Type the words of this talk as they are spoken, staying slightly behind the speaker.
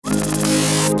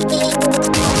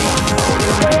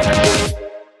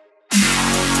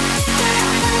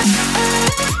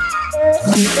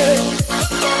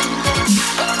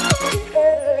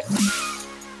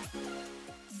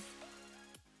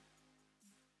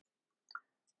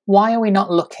Why are we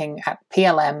not looking at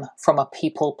PLM from a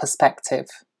people perspective?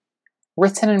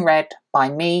 Written and read by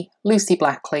me, Lucy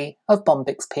Blackley of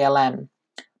Bombix PLM.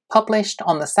 Published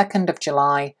on the 2nd of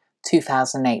July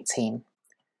 2018.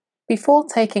 Before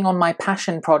taking on my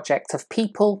passion project of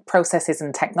people, processes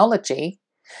and technology,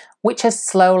 which has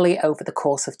slowly over the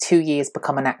course of 2 years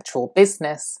become an actual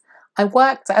business, I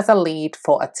worked as a lead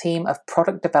for a team of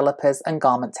product developers and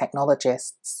garment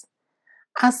technologists.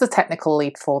 As the technical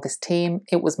lead for this team,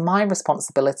 it was my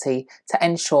responsibility to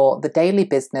ensure the daily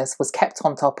business was kept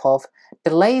on top of,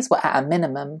 delays were at a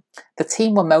minimum, the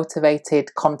team were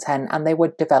motivated, content, and they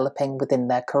were developing within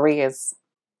their careers.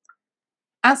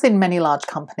 As in many large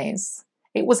companies,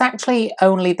 it was actually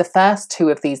only the first two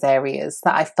of these areas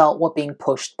that I felt were being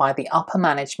pushed by the upper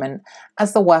management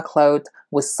as the workload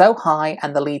was so high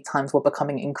and the lead times were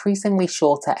becoming increasingly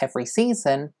shorter every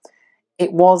season.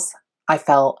 It was, I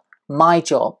felt, my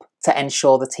job to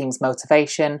ensure the team's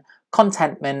motivation,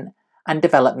 contentment, and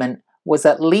development was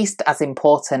at least as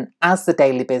important as the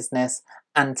daily business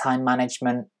and time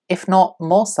management, if not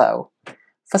more so.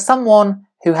 For someone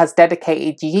who has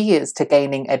dedicated years to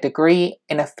gaining a degree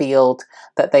in a field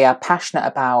that they are passionate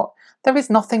about, there is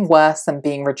nothing worse than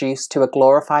being reduced to a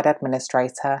glorified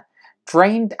administrator,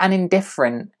 drained and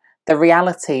indifferent, the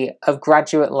reality of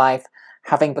graduate life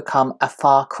having become a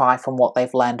far cry from what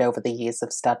they've learned over the years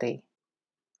of study.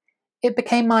 It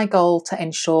became my goal to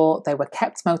ensure they were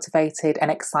kept motivated and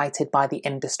excited by the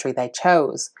industry they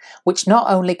chose, which not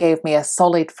only gave me a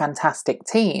solid, fantastic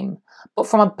team, but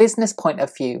from a business point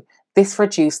of view, this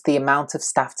reduced the amount of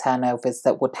staff turnovers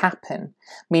that would happen,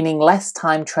 meaning less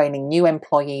time training new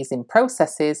employees in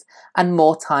processes and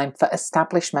more time for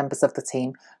established members of the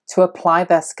team to apply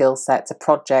their skill set to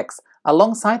projects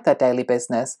alongside their daily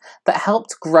business that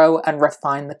helped grow and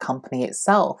refine the company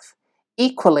itself.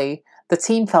 Equally, the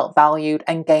team felt valued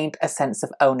and gained a sense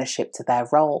of ownership to their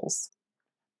roles.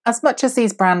 As much as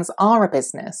these brands are a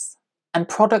business and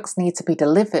products need to be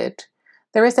delivered,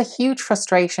 there is a huge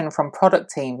frustration from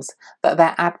product teams that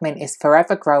their admin is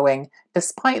forever growing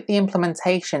despite the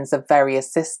implementations of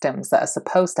various systems that are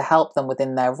supposed to help them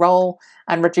within their role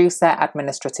and reduce their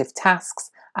administrative tasks,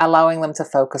 allowing them to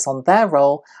focus on their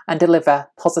role and deliver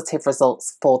positive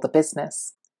results for the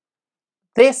business.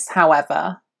 This,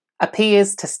 however,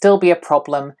 appears to still be a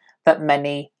problem that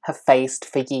many have faced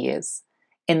for years,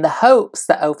 in the hopes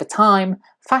that over time,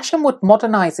 fashion would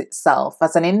modernise itself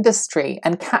as an industry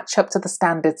and catch up to the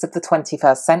standards of the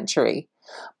 21st century.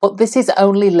 But this is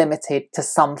only limited to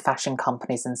some fashion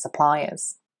companies and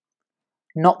suppliers.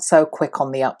 Not so quick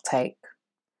on the uptake.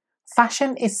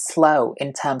 Fashion is slow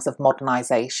in terms of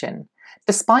modernisation.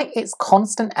 Despite its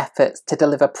constant efforts to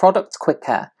deliver products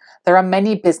quicker, there are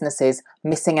many businesses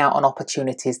missing out on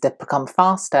opportunities to become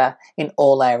faster in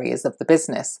all areas of the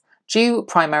business, due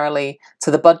primarily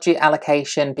to the budget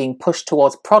allocation being pushed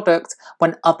towards product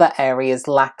when other areas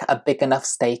lack a big enough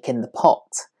stake in the pot.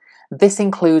 This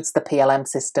includes the PLM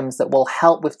systems that will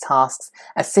help with tasks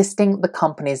assisting the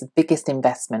company's biggest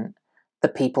investment, the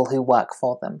people who work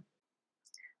for them.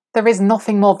 There is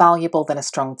nothing more valuable than a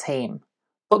strong team.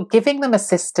 But giving them a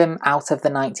system out of the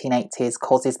 1980s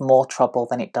causes more trouble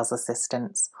than it does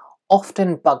assistance,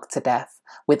 often bugged to death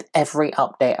with every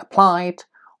update applied,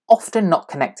 often not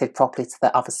connected properly to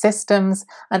the other systems,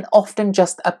 and often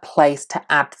just a place to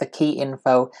add the key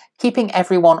info, keeping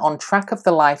everyone on track of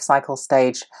the lifecycle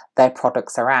stage their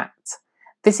products are at.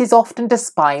 This is often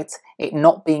despite it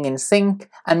not being in sync,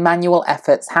 and manual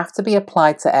efforts have to be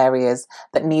applied to areas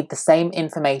that need the same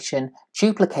information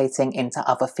duplicating into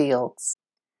other fields.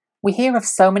 We hear of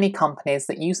so many companies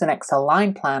that use an Excel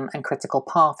line plan and critical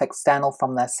path external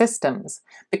from their systems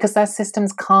because their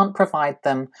systems can't provide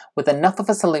them with enough of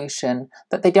a solution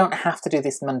that they don't have to do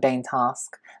this mundane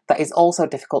task that is also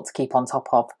difficult to keep on top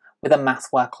of with a mass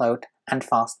workload and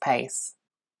fast pace.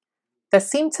 There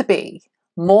seem to be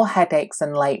more headaches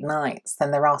and late nights than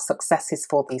there are successes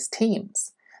for these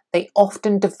teams. They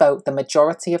often devote the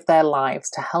majority of their lives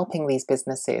to helping these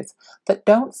businesses that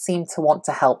don't seem to want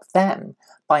to help them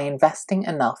by investing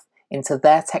enough into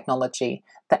their technology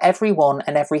that everyone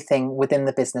and everything within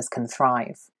the business can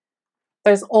thrive.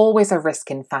 There's always a risk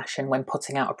in fashion when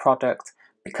putting out a product,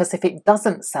 because if it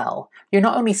doesn't sell, you're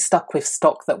not only stuck with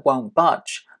stock that won't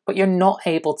budge, but you're not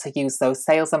able to use those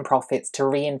sales and profits to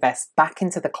reinvest back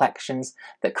into the collections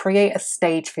that create a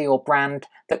stage for your brand,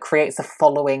 that creates a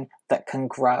following that can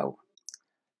grow.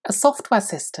 A software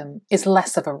system is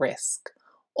less of a risk,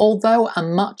 although a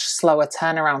much slower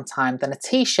turnaround time than a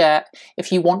t-shirt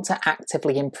if you want to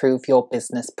actively improve your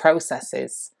business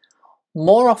processes.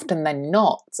 More often than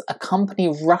not, a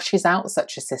company rushes out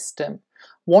such a system,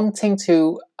 wanting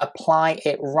to apply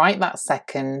it right that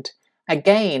second,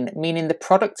 again, meaning the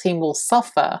product team will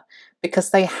suffer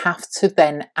because they have to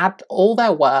then add all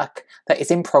their work that is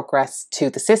in progress to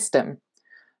the system,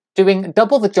 doing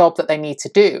double the job that they need to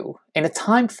do in a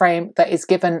time frame that is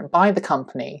given by the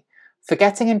company,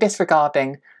 forgetting and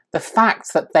disregarding the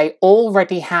fact that they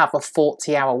already have a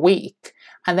 40-hour week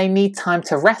and they need time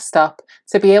to rest up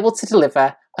to be able to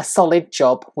deliver a solid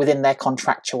job within their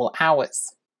contractual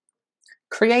hours.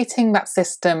 Creating that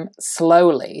system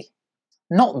slowly,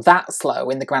 not that slow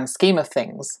in the grand scheme of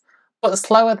things, but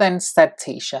slower than said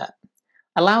t-shirt,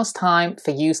 allows time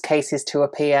for use cases to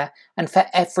appear and for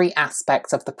every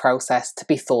aspect of the process to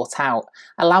be thought out,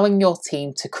 allowing your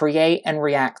team to create and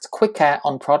react quicker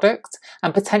on product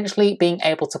and potentially being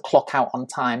able to clock out on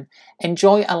time,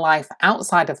 enjoy a life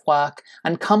outside of work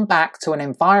and come back to an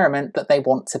environment that they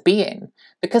want to be in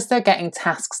because they're getting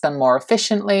tasks done more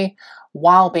efficiently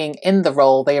while being in the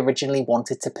role they originally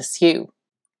wanted to pursue.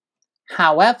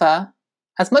 However,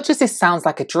 as much as this sounds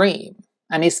like a dream,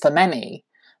 and is for many,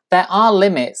 there are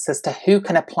limits as to who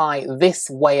can apply this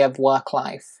way of work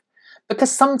life,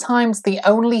 because sometimes the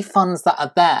only funds that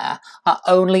are there are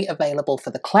only available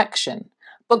for the collection,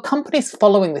 but companies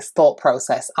following this thought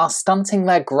process are stunting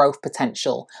their growth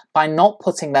potential by not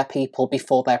putting their people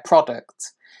before their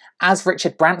product. As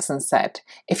Richard Branson said,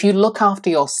 if you look after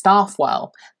your staff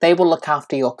well, they will look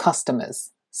after your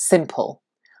customers. Simple.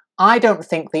 I don't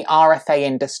think the RFA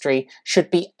industry should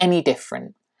be any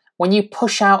different. When you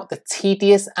push out the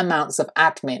tedious amounts of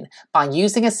admin by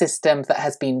using a system that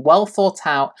has been well thought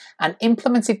out and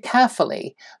implemented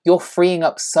carefully, you're freeing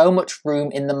up so much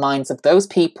room in the minds of those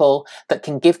people that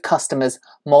can give customers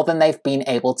more than they've been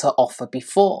able to offer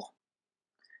before.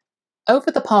 Over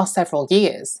the past several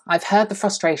years, I've heard the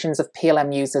frustrations of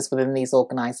PLM users within these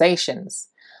organisations.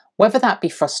 Whether that be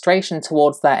frustration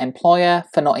towards their employer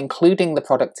for not including the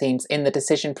product teams in the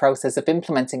decision process of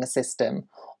implementing a system,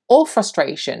 or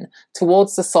frustration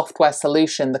towards the software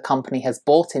solution the company has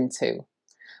bought into.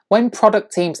 When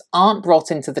product teams aren't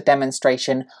brought into the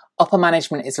demonstration upper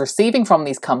management is receiving from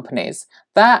these companies,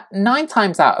 that 9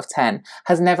 times out of 10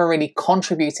 has never really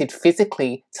contributed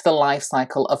physically to the life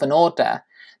cycle of an order.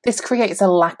 This creates a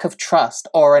lack of trust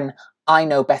or an I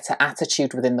know better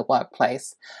attitude within the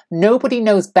workplace. Nobody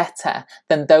knows better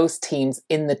than those teams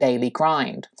in the daily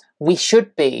grind. We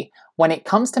should be, when it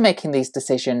comes to making these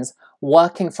decisions,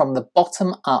 working from the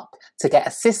bottom up to get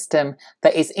a system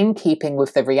that is in keeping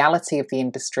with the reality of the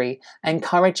industry,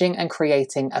 encouraging and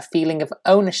creating a feeling of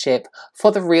ownership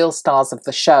for the real stars of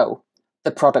the show,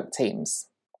 the product teams.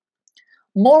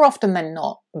 More often than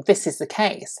not, this is the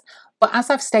case. But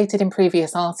as I've stated in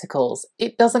previous articles,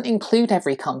 it doesn't include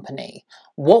every company.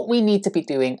 What we need to be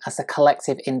doing as a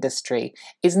collective industry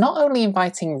is not only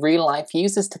inviting real-life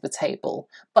users to the table,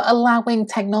 but allowing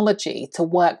technology to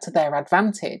work to their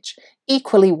advantage.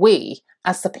 Equally, we,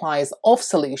 as suppliers of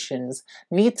solutions,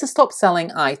 need to stop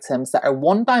selling items that are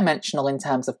one-dimensional in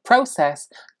terms of process,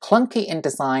 clunky in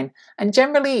design, and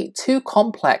generally too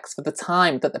complex for the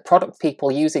time that the product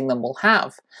people using them will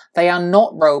have. They are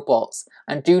not robots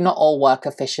and do not all work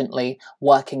efficiently,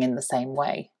 working in the same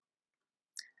way.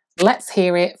 Let's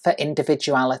hear it for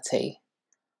individuality.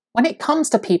 When it comes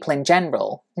to people in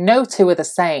general, no two are the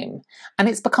same, and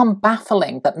it's become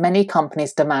baffling that many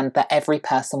companies demand that every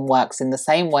person works in the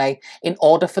same way in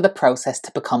order for the process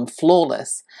to become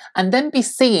flawless, and then be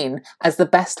seen as the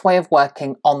best way of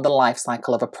working on the life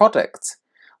cycle of a product.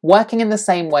 Working in the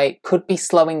same way could be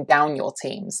slowing down your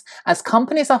teams, as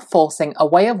companies are forcing a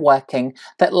way of working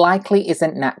that likely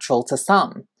isn't natural to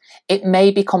some. It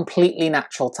may be completely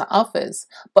natural to others,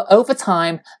 but over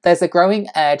time, there's a growing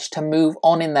urge to move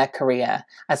on in their career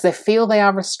as they feel they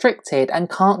are restricted and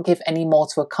can't give any more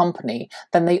to a company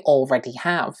than they already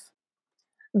have.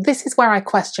 This is where I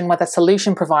question whether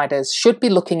solution providers should be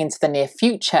looking into the near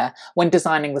future when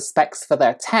designing the specs for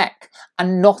their tech,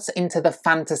 and not into the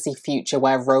fantasy future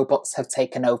where robots have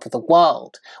taken over the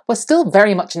world. We're still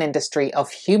very much an industry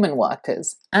of human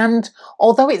workers, and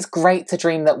although it's great to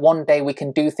dream that one day we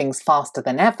can do things faster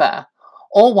than ever,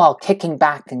 all while kicking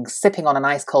back and sipping on an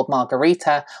ice-cold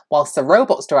margarita whilst the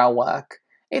robots do our work,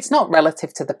 it's not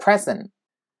relative to the present.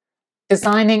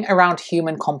 Designing around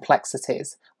human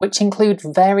complexities, which include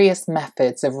various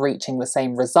methods of reaching the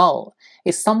same result,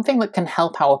 is something that can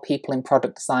help our people in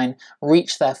product design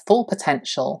reach their full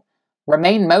potential,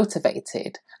 remain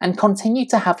motivated, and continue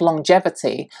to have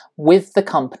longevity with the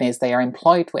companies they are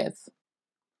employed with.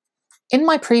 In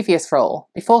my previous role,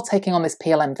 before taking on this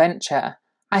PLM venture,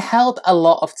 I held a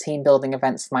lot of team building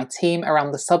events for my team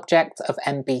around the subject of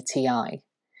MBTI.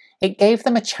 It gave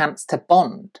them a chance to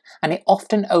bond, and it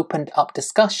often opened up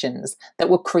discussions that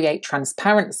would create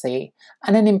transparency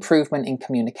and an improvement in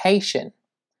communication.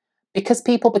 Because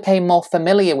people became more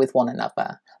familiar with one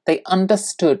another, they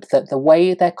understood that the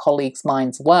way their colleagues'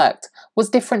 minds worked was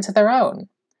different to their own.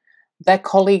 Their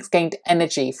colleagues gained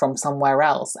energy from somewhere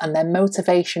else, and their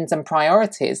motivations and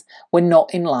priorities were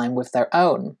not in line with their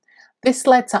own. This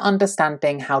led to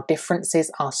understanding how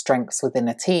differences are strengths within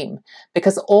a team,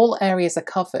 because all areas are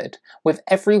covered. With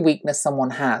every weakness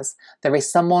someone has, there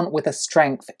is someone with a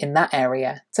strength in that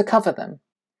area to cover them.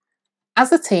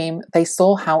 As a team, they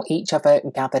saw how each other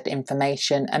gathered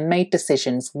information and made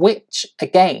decisions, which,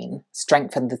 again,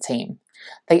 strengthened the team.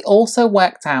 They also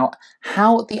worked out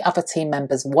how the other team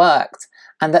members worked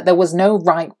and that there was no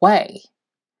right way.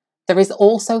 There is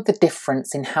also the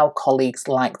difference in how colleagues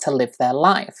like to live their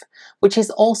life, which is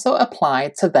also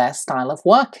applied to their style of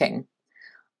working.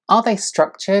 Are they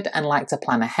structured and like to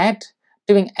plan ahead,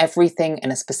 doing everything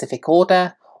in a specific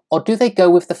order, or do they go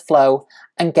with the flow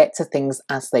and get to things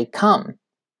as they come?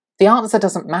 The answer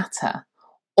doesn't matter.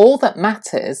 All that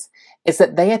matters is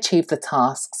that they achieve the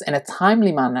tasks in a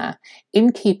timely manner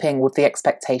in keeping with the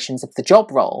expectations of the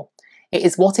job role. It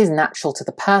is what is natural to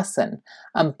the person,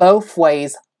 and both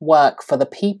ways work for the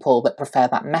people that prefer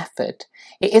that method.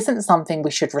 It isn't something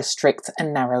we should restrict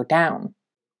and narrow down.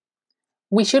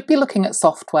 We should be looking at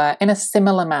software in a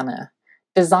similar manner,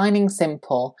 designing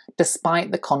simple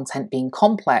despite the content being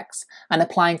complex, and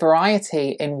applying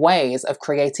variety in ways of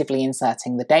creatively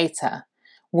inserting the data.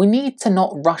 We need to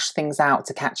not rush things out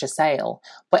to catch a sale,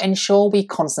 but ensure we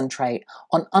concentrate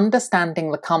on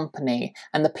understanding the company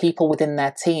and the people within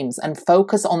their teams and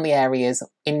focus on the areas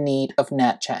in need of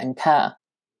nurture and care.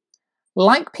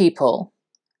 Like people,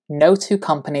 no two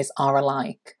companies are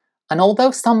alike, and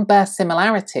although some bear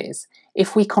similarities,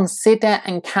 if we consider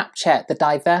and capture the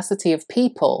diversity of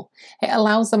people, it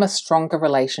allows them a stronger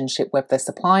relationship with their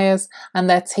suppliers and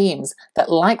their teams that,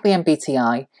 like the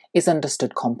MBTI, is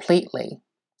understood completely.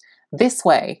 This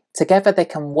way, together they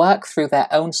can work through their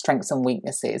own strengths and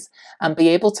weaknesses and be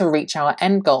able to reach our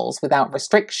end goals without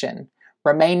restriction,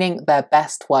 remaining their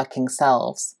best working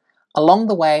selves. Along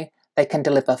the way, they can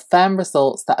deliver firm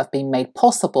results that have been made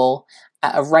possible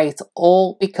at a rate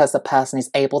all because a person is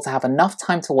able to have enough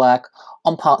time to work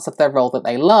on parts of their role that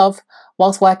they love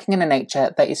whilst working in a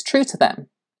nature that is true to them.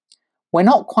 We're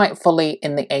not quite fully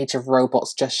in the age of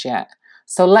robots just yet,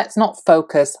 so let's not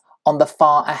focus on the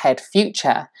far ahead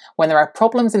future when there are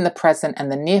problems in the present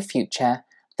and the near future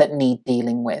that need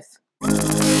dealing with.